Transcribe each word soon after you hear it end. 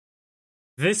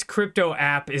This crypto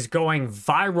app is going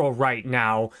viral right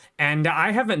now, and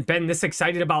I haven't been this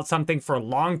excited about something for a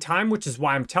long time, which is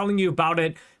why I'm telling you about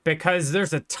it, because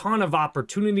there's a ton of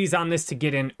opportunities on this to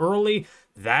get in early.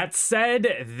 That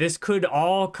said, this could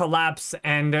all collapse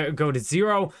and go to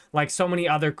zero like so many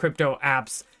other crypto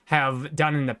apps have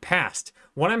done in the past.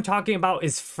 What I'm talking about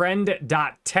is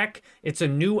Friend.tech. It's a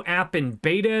new app in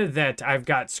beta that I've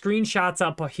got screenshots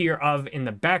up here of in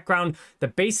the background. The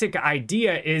basic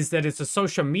idea is that it's a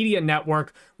social media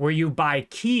network where you buy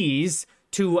keys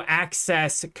to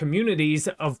access communities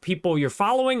of people you're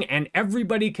following, and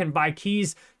everybody can buy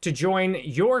keys to join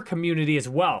your community as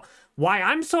well. Why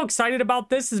I'm so excited about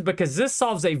this is because this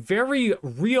solves a very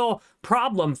real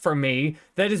problem for me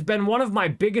that has been one of my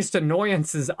biggest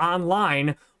annoyances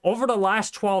online over the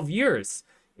last 12 years,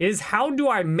 is how do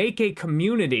I make a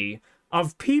community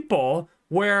of people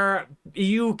where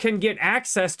you can get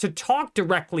access to talk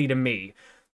directly to me?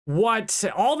 What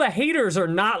all the haters are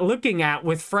not looking at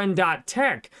with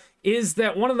Friend.tech is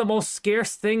that one of the most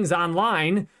scarce things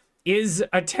online is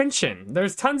attention.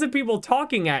 There's tons of people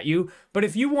talking at you, but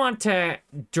if you want to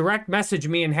direct message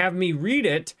me and have me read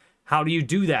it, how do you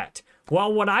do that?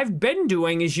 Well, what I've been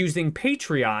doing is using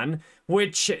Patreon,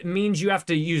 which means you have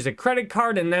to use a credit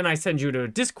card and then I send you to a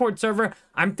Discord server.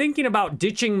 I'm thinking about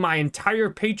ditching my entire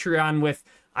Patreon with,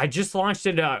 I just launched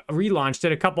it, relaunched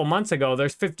it a couple months ago.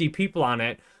 There's 50 people on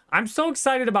it. I'm so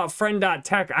excited about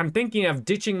Friend.tech. I'm thinking of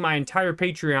ditching my entire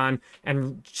Patreon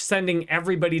and sending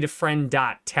everybody to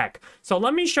Friend.tech. So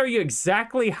let me show you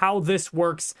exactly how this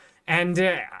works.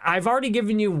 And I've already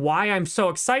given you why I'm so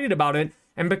excited about it.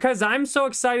 And because I'm so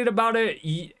excited about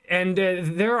it, and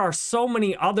there are so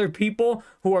many other people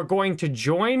who are going to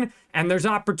join, and there's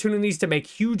opportunities to make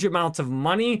huge amounts of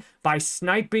money by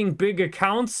sniping big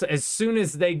accounts as soon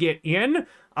as they get in,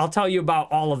 I'll tell you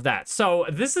about all of that. So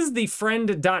this is the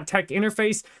Friend.tech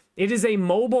interface. It is a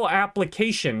mobile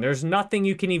application. There's nothing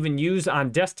you can even use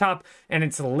on desktop, and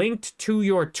it's linked to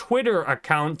your Twitter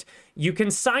account. You can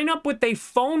sign up with a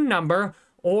phone number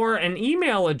or an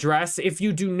email address if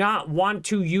you do not want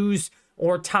to use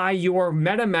or tie your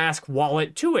MetaMask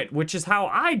wallet to it, which is how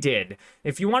I did.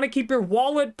 If you want to keep your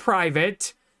wallet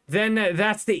private, then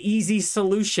that's the easy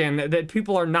solution that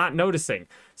people are not noticing.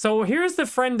 So here's the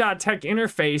Friend.tech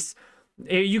interface.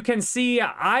 You can see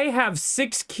I have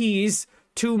 6 keys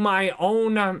to my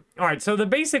own. All right, so the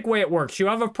basic way it works, you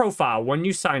have a profile when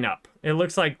you sign up. It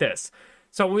looks like this.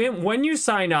 So when you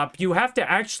sign up, you have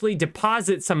to actually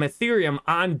deposit some Ethereum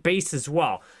on Base as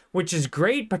well, which is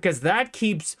great because that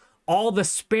keeps all the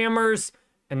spammers,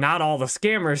 and not all the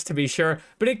scammers to be sure,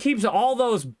 but it keeps all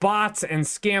those bots and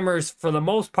scammers for the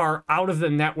most part out of the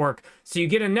network. So you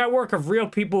get a network of real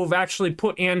people who've actually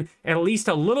put in at least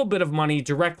a little bit of money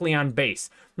directly on Base.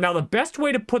 Now, the best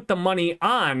way to put the money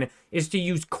on is to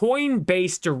use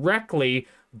Coinbase directly,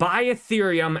 buy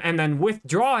Ethereum, and then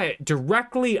withdraw it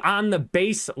directly on the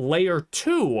Base layer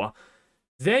 2.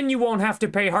 Then you won't have to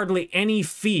pay hardly any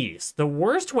fees. The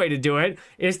worst way to do it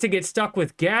is to get stuck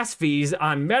with gas fees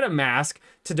on MetaMask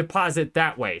to deposit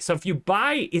that way. So if you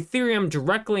buy Ethereum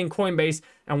directly in Coinbase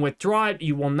and withdraw it,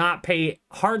 you will not pay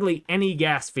hardly any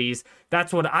gas fees.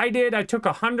 That's what I did. I took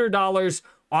 $100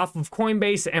 off of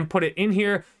Coinbase and put it in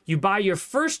here. You buy your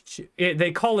first,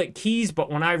 they call it keys,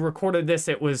 but when I recorded this,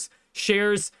 it was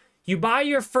shares. You buy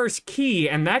your first key,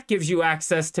 and that gives you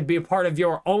access to be a part of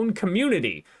your own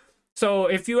community. So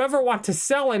if you ever want to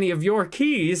sell any of your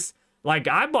keys, like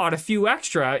I bought a few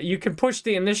extra, you can push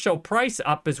the initial price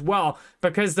up as well,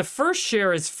 because the first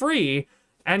share is free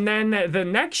and then the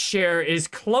next share is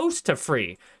close to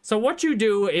free. So what you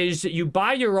do is you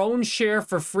buy your own share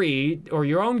for free, or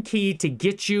your own key to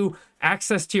get you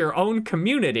access to your own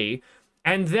community.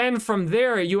 And then from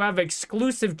there, you have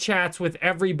exclusive chats with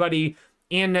everybody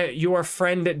in your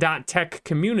Friend.tech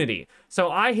community.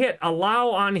 So I hit allow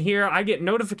on here. I get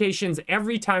notifications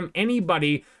every time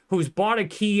anybody who's bought a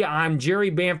key on Jerry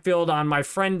Banfield on my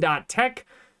Friend.tech,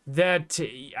 that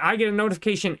I get a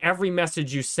notification every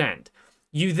message you send.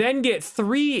 You then get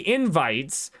 3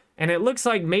 invites, and it looks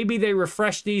like maybe they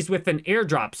refresh these with an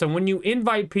airdrop. So when you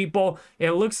invite people,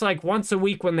 it looks like once a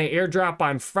week when they airdrop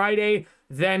on Friday,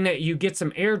 then you get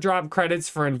some airdrop credits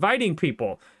for inviting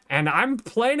people. And I'm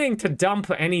planning to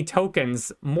dump any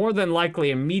tokens more than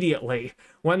likely immediately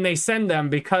when they send them,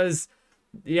 because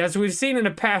as we've seen in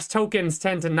the past, tokens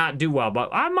tend to not do well, but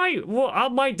I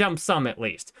might dump some at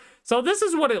least. So this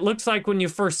is what it looks like when you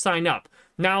first sign up.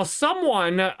 Now,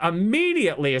 someone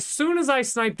immediately, as soon as I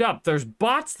sniped up, there's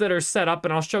bots that are set up,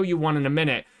 and I'll show you one in a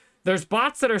minute. There's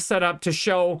bots that are set up to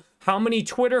show how many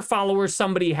Twitter followers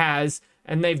somebody has,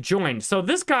 and they've joined. So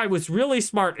this guy was really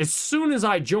smart. As soon as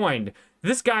I joined,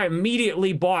 this guy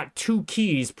immediately bought 2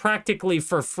 keys practically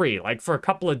for free, like for a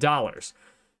couple of dollars.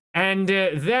 And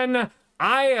then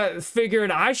I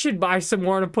figured I should buy some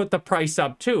more to put the price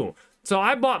up too. So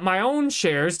I bought my own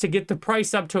shares to get the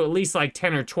price up to at least like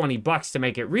 10 or 20 bucks to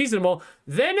make it reasonable.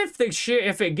 Then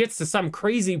if it gets to some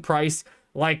crazy price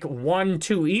like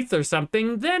 1-2 ETH or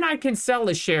something, then I can sell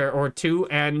a share or two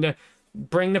and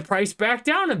bring the price back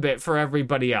down a bit for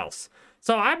everybody else.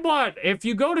 So I bought, if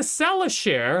you go to sell a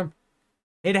share,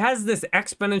 it has this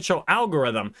exponential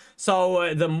algorithm.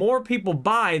 So the more people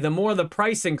buy, the more the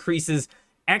price increases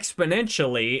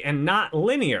exponentially and not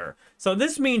linear. So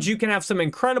this means you can have some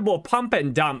incredible pump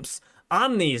and dumps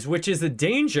on these, which is a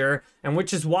danger, and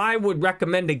which is why I would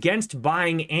recommend against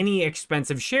buying any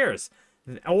expensive shares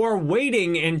or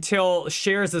waiting until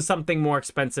shares of something more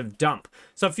expensive dump.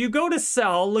 So if you go to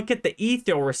sell, look at the ETH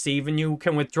you'll receive and you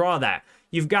can withdraw that.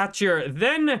 You've got your,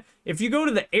 then if you go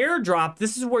to the airdrop,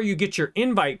 this is where you get your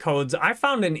invite codes. I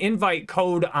found an invite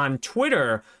code on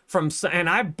Twitter and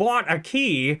I bought a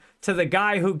key to the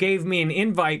guy who gave me an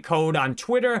invite code on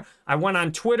Twitter. I went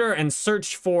on Twitter and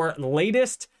searched for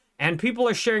latest, and people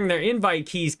are sharing their invite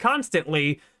keys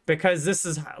constantly because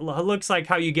this looks like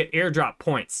how you get airdrop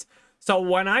points. So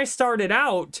when I started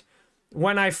out,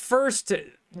 when I first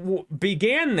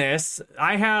began this,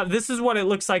 this is what it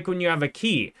looks like when you have a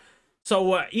key.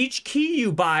 So each key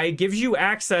you buy gives you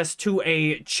access to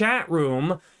a chat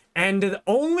room, and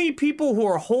only people who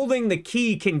are holding the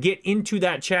key can get into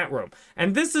that chat room.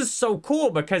 And this is so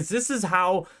cool because this is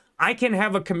how I can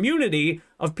have a community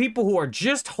of people who are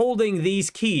just holding these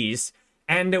keys,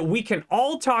 and we can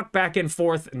all talk back and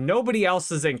forth. Nobody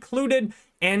else is included.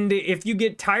 And if you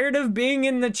get tired of being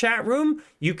in the chat room,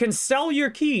 you can sell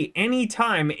your key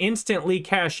anytime, instantly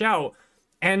cash out.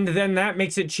 And then that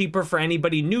makes it cheaper for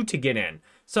anybody new to get in.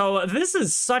 So this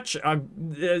is such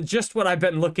just what I've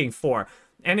been looking for.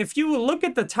 And if you look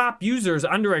at the top users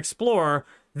under Explorer,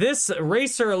 this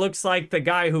Racer looks like the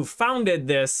guy who founded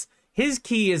this. His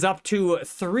key is up to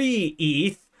 3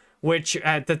 ETH, which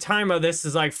at the time of this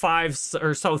is like $5,000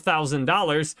 or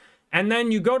so. And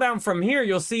then you go down from here,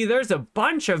 you'll see there's a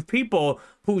bunch of people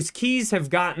whose keys have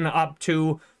gotten up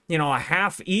to, you know, a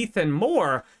half ETH and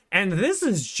more. And this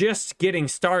is just getting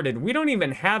started. We don't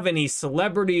even have any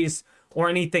celebrities or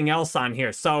anything else on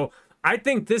here. So I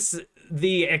think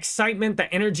the excitement,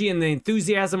 the energy, and the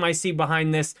enthusiasm I see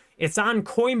behind this, it's on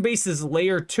Coinbase's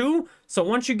layer 2. So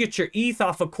once you get your ETH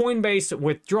off of Coinbase,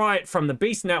 withdraw it from the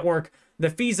Base network, the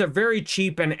fees are very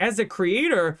cheap. And as a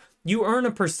creator, you earn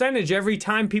a percentage every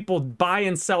time people buy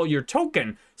and sell your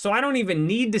token. So I don't even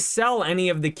need to sell any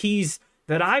of the keys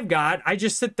that I've got. I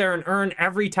just sit there and earn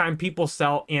every time people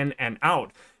sell in and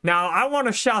out. Now, I want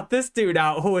to shout this dude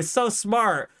out who is so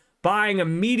smart, buying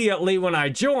immediately when I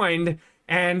joined,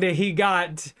 and he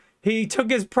took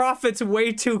his profits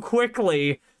way too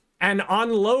quickly and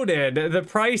unloaded. The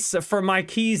price for my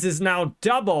keys is now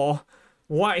double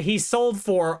what he sold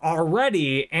for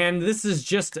already, and this is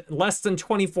just less than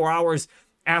 24 hours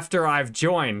after I've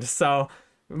joined. So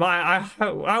I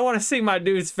want to see my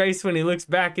dude's face when he looks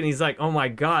back and he's like, oh my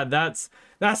god, that's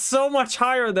so much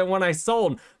higher than when I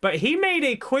sold. But he made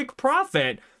a quick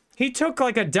profit. He took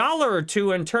like $1 or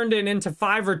 $2 and turned it into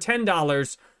 $5 or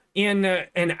 $10 in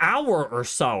an hour or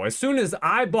so. As soon as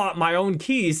I bought my own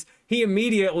keys, he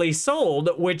immediately sold,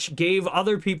 which gave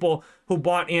other people who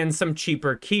bought in some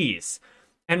cheaper keys.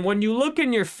 And when you look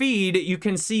in your feed, you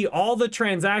can see all the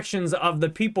transactions of the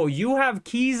people you have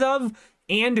keys of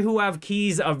and who have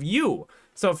keys of you.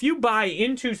 So if you buy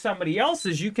into somebody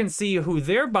else's, you can see who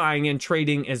they're buying and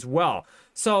trading as well.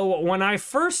 So when I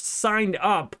first signed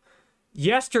up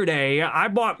yesterday, I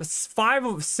bought 5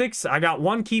 of 6. I got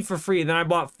 1 key for free. Then I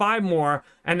bought 5 more,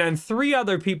 and then 3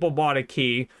 other people bought a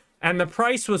key, and the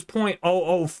price was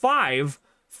 0.005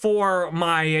 for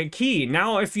my key.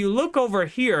 Now, if you look over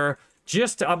here,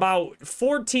 just about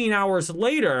 14 hours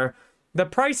later, the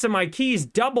price of my keys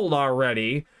doubled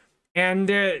already.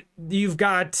 And you've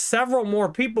got several more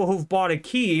people who've bought a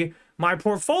key. My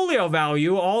portfolio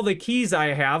value, all the keys I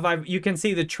have, you can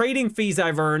see the trading fees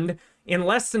I've earned in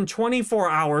less than 24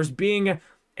 hours, being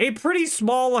a pretty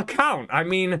small account. I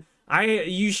mean,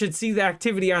 you should see the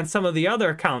activity on some of the other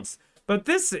accounts. But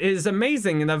this is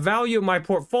amazing. And the value of my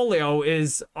portfolio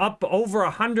is up over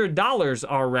 $100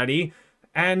 already.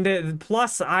 And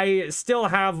plus, I still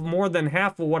have more than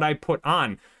half of what I put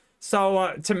on.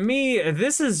 So to me,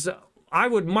 I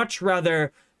would much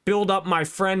rather build up my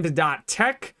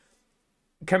friend.tech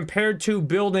compared to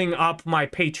building up my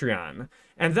Patreon.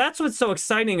 And that's what's so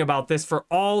exciting about this for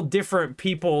all different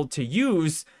people to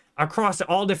use across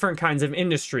all different kinds of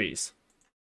industries.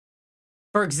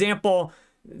 For example,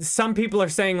 some people are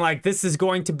saying like this is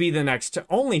going to be the next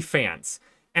OnlyFans.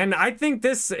 And I think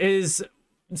this is,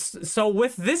 so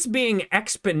with this being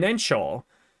exponential,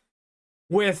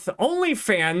 with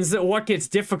OnlyFans, what gets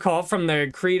difficult from the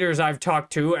creators I've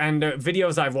talked to and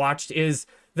videos I've watched is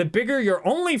the bigger your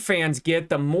OnlyFans get,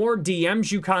 the more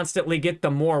DMs you constantly get,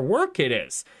 the more work it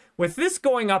is. With this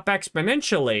going up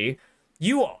exponentially,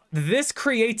 this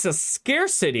creates a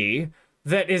scarcity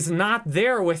that is not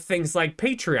there with things like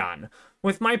Patreon.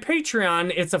 With my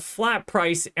Patreon, it's a flat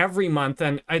price every month,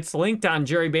 and it's linked on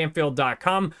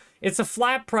jerrybanfield.com. It's a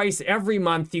flat price every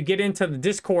month. You get into the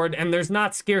Discord, and there's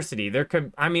not scarcity.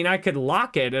 I could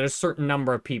lock it at a certain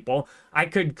number of people. I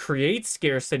could create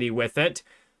scarcity with it,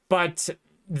 but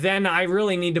then I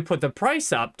really need to put the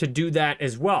price up to do that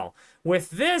as well. With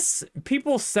this,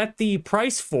 people set the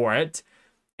price for it,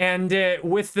 and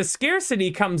with the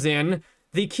scarcity comes in,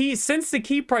 since the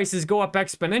key prices go up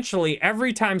exponentially,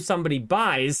 every time somebody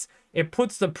buys, it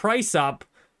puts the price up.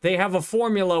 They have a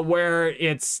formula where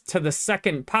it's to the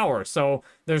second power. So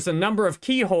there's a number of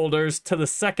key holders to the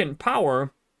second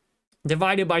power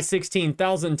divided by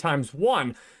 16,000 times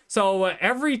 1. So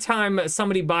every time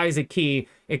somebody buys a key,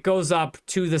 it goes up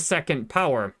to the second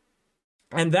power.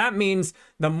 And that means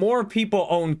the more people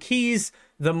own keys,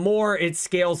 the more it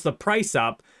scales the price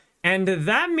up. And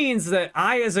that means that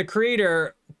I, as a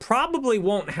creator, probably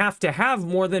won't have to have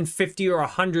more than 50 or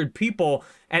 100 people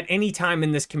at any time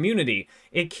in this community.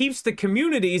 It keeps the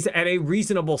communities at a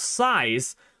reasonable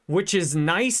size, which is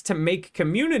nice to make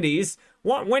communities.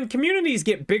 When communities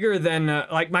get bigger than,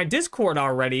 like my Discord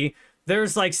already,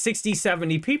 there's like 60,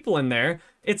 70 people in there.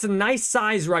 It's a nice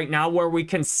size right now where we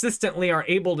consistently are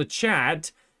able to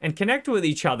chat and connect with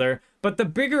each other. But the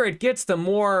bigger it gets, the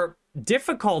more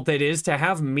difficult it is to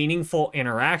have meaningful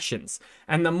interactions.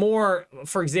 And the more,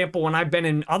 for example, when I've been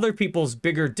in other people's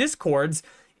bigger Discords,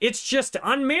 it's just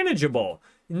unmanageable.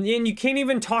 And you can't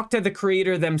even talk to the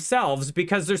creator themselves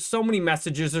because there's so many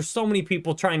messages, there's so many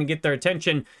people trying to get their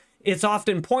attention. It's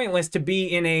often pointless to be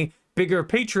in a bigger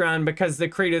Patreon because the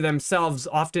creator themselves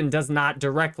often does not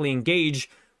directly engage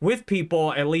with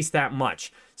people at least that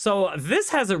much. So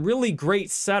this has a really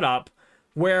great setup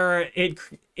where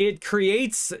it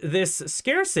creates this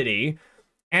scarcity,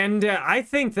 and I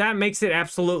think that makes it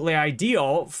absolutely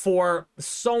ideal for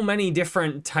so many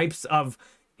different types of,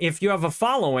 if you have a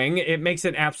following, it makes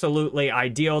it absolutely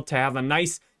ideal to have a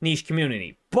nice niche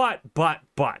community. But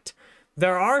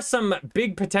there are some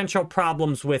big potential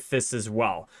problems with this as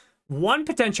well. One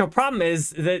potential problem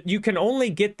is that you can only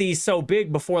get these so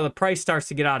big before the price starts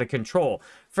to get out of control.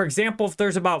 For example, if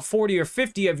there's about 40 or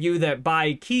 50 of you that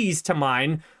buy keys to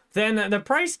mine, then the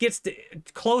price gets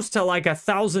close to like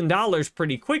 $1,000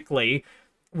 pretty quickly,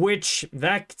 which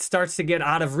that starts to get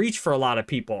out of reach for a lot of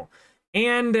people.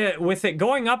 And with it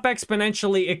going up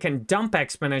exponentially, it can dump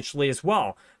exponentially as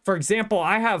well. For example,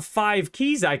 I have 5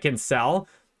 keys I can sell.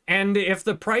 And if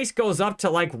the price goes up to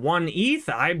like 1 ETH,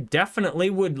 I definitely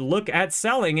would look at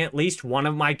selling at least one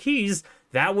of my keys.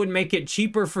 That would make it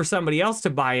cheaper for somebody else to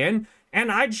buy in.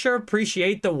 And I'd sure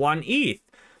appreciate the 1 ETH.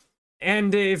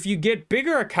 And if you get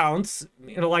bigger accounts,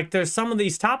 like there's some of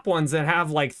these top ones that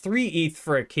have like 3 ETH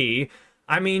for a key.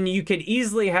 I mean, you could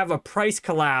easily have a price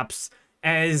collapse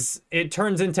as it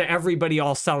turns into everybody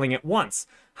all selling at once.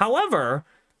 However,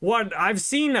 what I've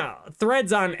seen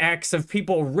threads on X of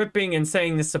people ripping and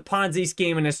saying this is a Ponzi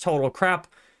scheme and it's total crap.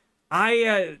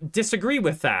 I disagree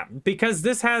with that because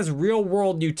this has real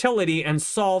world utility and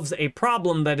solves a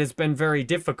problem that has been very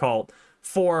difficult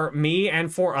for me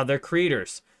and for other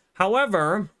creators.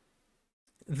 However,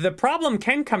 the problem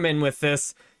can come in with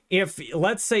this if,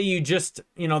 let's say you just,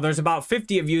 there's about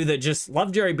 50 of you that just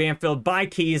love Jerry Banfield, buy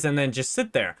keys, and then just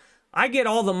sit there. I get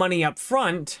all the money up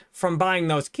front from buying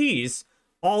those keys.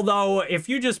 Although, if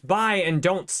you just buy and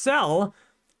don't sell,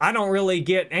 I don't really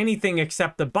get anything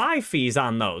except the buy fees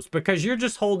on those because you're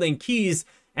just holding keys,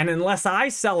 and unless I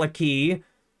sell a key,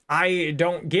 I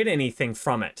don't get anything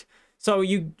from it. So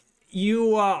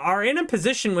you are in a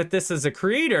position with this as a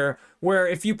creator where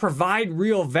if you provide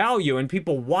real value and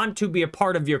people want to be a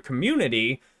part of your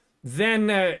community,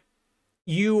 then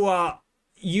you are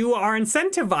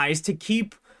incentivized to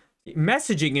keep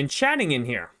messaging and chatting in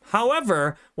here.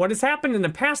 However, what has happened in the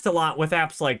past a lot with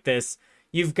apps like this,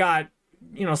 you've got,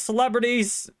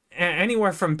 celebrities,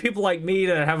 anywhere from people like me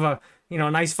that have a,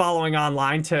 nice following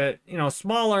online to,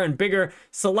 smaller and bigger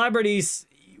celebrities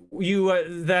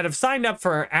that have signed up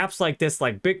for apps like this,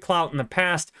 like BitClout in the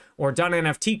past, or done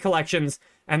NFT collections,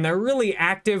 and they're really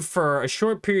active for a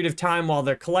short period of time while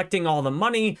they're collecting all the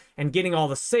money and getting all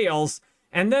the sales.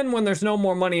 And then when there's no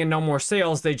more money and no more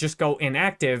sales, they just go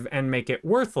inactive and make it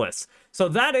worthless. So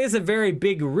that is a very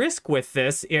big risk with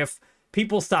this. If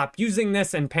people stop using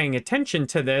this and paying attention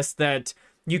to this, that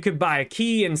you could buy a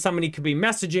key and somebody could be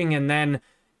messaging, and then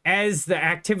as the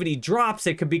activity drops,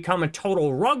 it could become a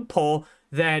total rug pull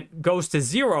that goes to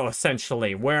zero,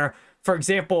 essentially. Where, for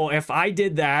example, if I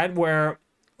did that, where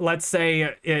let's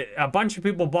say a bunch of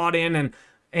people bought in, and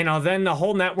then the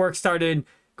whole network started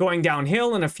going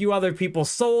downhill and a few other people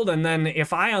sold, and then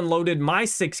if I unloaded my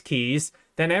 6 keys,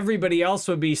 then everybody else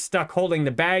would be stuck holding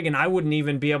the bag and I wouldn't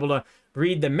even be able to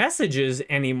read the messages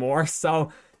anymore.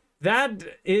 So that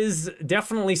is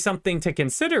definitely something to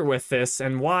consider with this,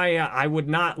 and why I would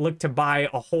not look to buy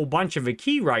a whole bunch of a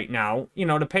key right now,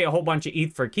 to pay a whole bunch of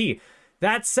ETH for key.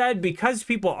 That said, because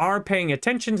people are paying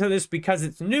attention to this, because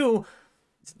it's new,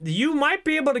 you might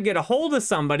be able to get a hold of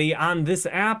somebody on this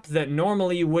app that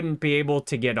normally you wouldn't be able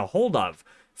to get a hold of.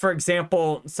 For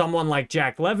example, someone like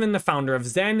Jack Levin, the founder of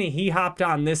Zen, he hopped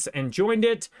on this and joined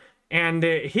it, and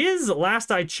his,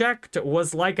 last I checked,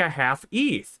 was like a half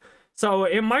ETH. So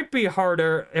it might be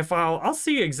harder if I'll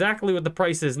see exactly what the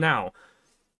price is now.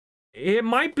 It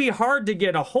might be hard to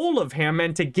get a hold of him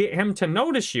and to get him to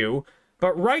notice you,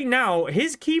 but right now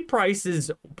his key price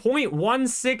is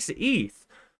 0.16 ETH.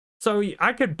 So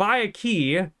I could buy a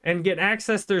key and get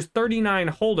access. There's 39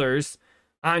 holders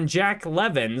on Jack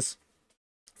Levin's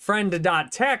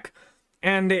friend.tech.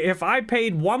 And if I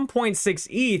paid 1.6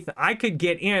 ETH, I could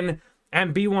get in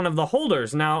and be one of the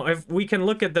holders. Now, if we can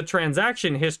look at the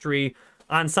transaction history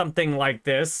on something like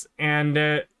this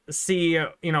and see,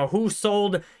 who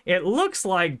sold, it looks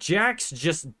like Jack's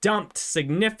just dumped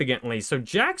significantly. So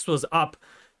Jack's was up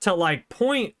to like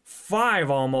 0.5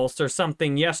 almost or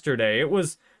something yesterday. It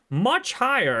was much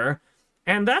higher.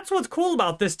 And that's what's cool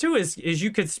about this too, is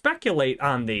you could speculate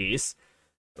on these.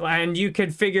 And you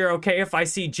could figure, okay, if I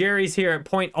see Jerry's here at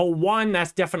 0.01,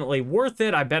 that's definitely worth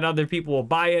it. I bet other people will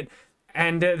buy it.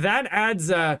 And that adds,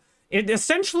 it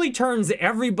essentially turns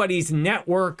everybody's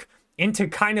network into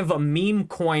kind of a meme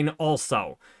coin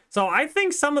also. So I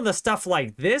think some of the stuff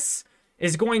like this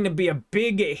is going to be a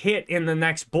big hit in the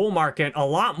next bull market, a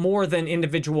lot more than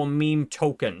individual meme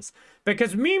tokens.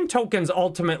 Because meme tokens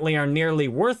ultimately are nearly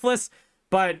worthless,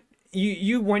 but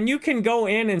when you can go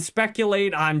in and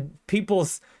speculate on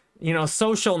people's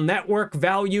social network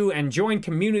value and join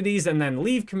communities and then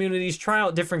leave communities, try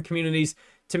out different communities,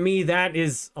 to me that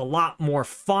is a lot more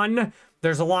fun.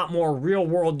 There's a lot more real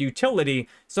world utility.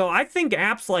 So I think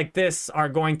apps like this are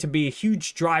going to be a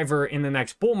huge driver in the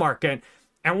next bull market.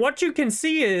 And what you can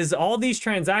see is all these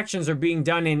transactions are being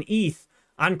done in ETH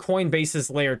on Coinbase's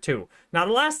layer 2. Now,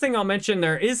 the last thing I'll mention,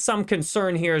 there is some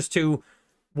concern here as to,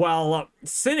 well,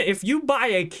 if you buy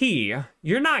a key,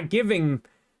 you're not giving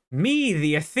me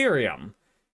the Ethereum.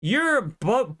 You're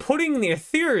putting the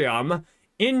Ethereum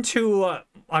into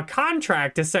a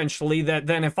contract, essentially, that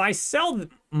then if I sell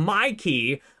my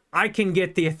key, I can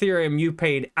get the Ethereum you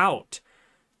paid out.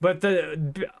 But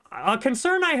a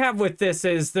concern I have with this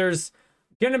is there's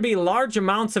going to be large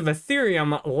amounts of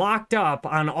Ethereum locked up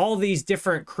on all these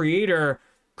different creator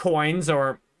coins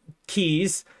or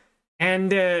keys.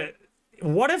 And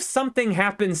what if something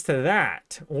happens to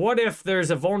that? What if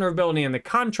there's a vulnerability in the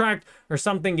contract or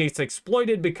something gets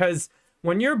exploited? Because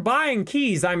when you're buying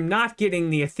keys, I'm not getting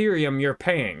the Ethereum you're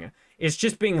paying. It's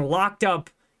just being locked up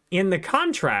in the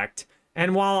contract.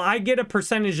 And while I get a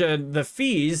percentage of the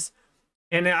fees,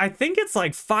 and I think it's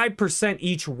like 5%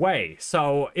 each way.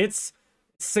 So it's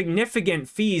significant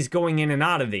fees going in and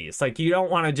out of these. Like, you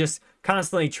don't want to just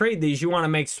constantly trade these. You want to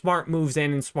make smart moves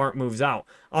in and smart moves out.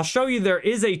 I'll show you there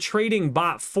is a trading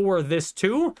bot for this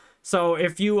too. So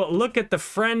if you look at the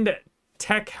friend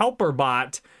tech helper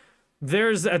bot,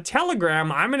 there's a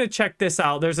Telegram. I'm going to check this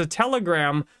out. There's a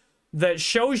Telegram that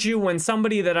shows you when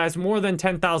somebody that has more than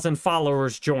 10,000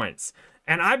 followers joins.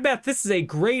 And I bet this is a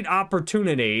great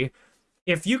opportunity.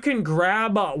 If you can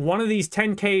grab one of these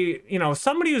 10K,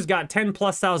 somebody who's got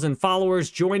 10,000+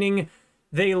 followers joining,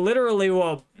 they literally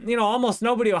will, almost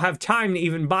nobody will have time to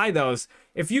even buy those.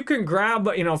 If you can grab,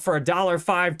 for $1,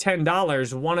 $5,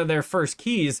 $10, one of their first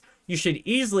keys, you should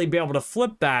easily be able to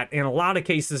flip that in a lot of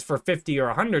cases for $50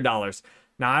 or $100.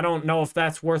 Now, I don't know if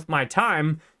that's worth my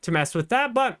time to mess with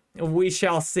that, but we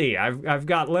shall see. I've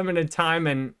got limited time,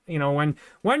 and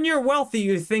when you're wealthy,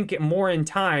 you think more in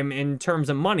time in terms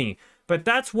of money. But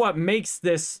that's what makes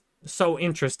this so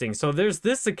interesting. So there's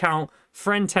this account,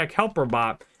 Friend Tech Helper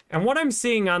Bot, and what I'm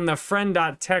seeing on the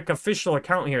friend.tech official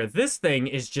account here, this thing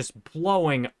is just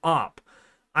blowing up.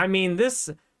 I mean, this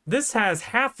has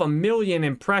 500,000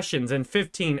 impressions in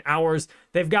 15 hours.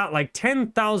 They've got like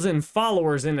 10,000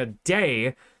 followers in a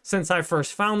day since I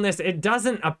first found this. It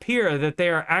doesn't appear that they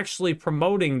are actually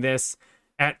promoting this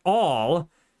at all.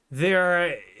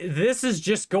 This is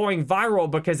just going viral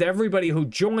because everybody who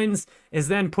joins is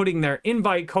then putting their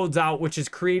invite codes out, which has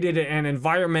created an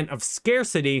environment of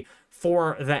scarcity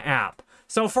for the app.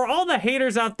 So for all the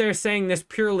haters out there saying this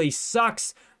purely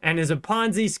sucks and is a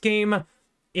Ponzi scheme,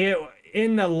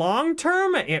 in the long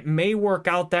term, it may work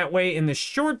out that way. In the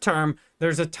short term,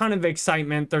 there's a ton of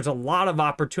excitement. There's a lot of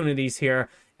opportunities here,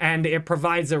 and it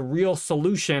provides a real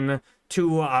solution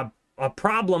to a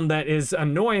problem that is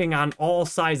annoying on all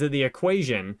sides of the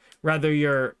equation. Whether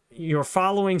you're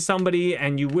following somebody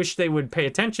and you wish they would pay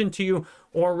attention to you,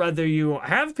 or whether you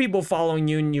have people following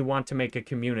you and you want to make a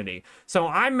community. So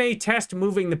I may test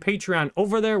moving the Patreon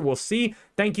over there. We'll see.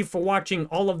 Thank you for watching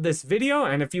all of this video.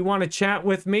 And if you want to chat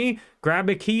with me, grab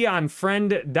a key on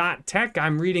friend.tech.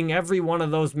 I'm reading every one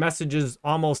of those messages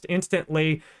almost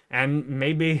instantly. And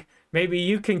maybe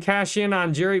you can cash in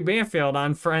on Jerry Banfield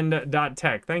on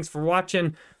friend.tech. Thanks for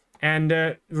watching.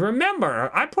 And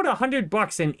remember, I put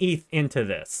 $100 in ETH into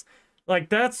this. Like,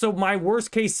 that's so my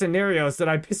worst case scenario is that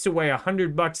I pissed away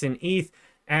 $100 in ETH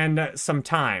and some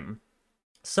time.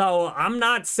 So I'm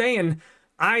not saying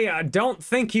I don't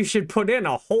think you should put in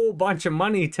a whole bunch of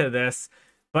money to this,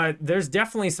 but there's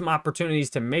definitely some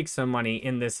opportunities to make some money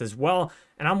in this as well.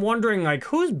 And I'm wondering, like,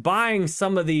 who's buying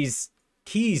some of these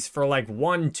keys for like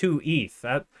 1-2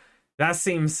 ETH? That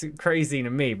seems crazy to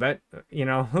me, but you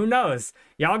know, who knows?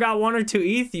 Y'all got 1 or 2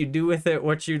 ETH, you do with it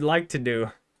what you'd like to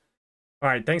do. All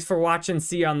right, thanks for watching.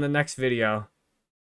 See you on the next video.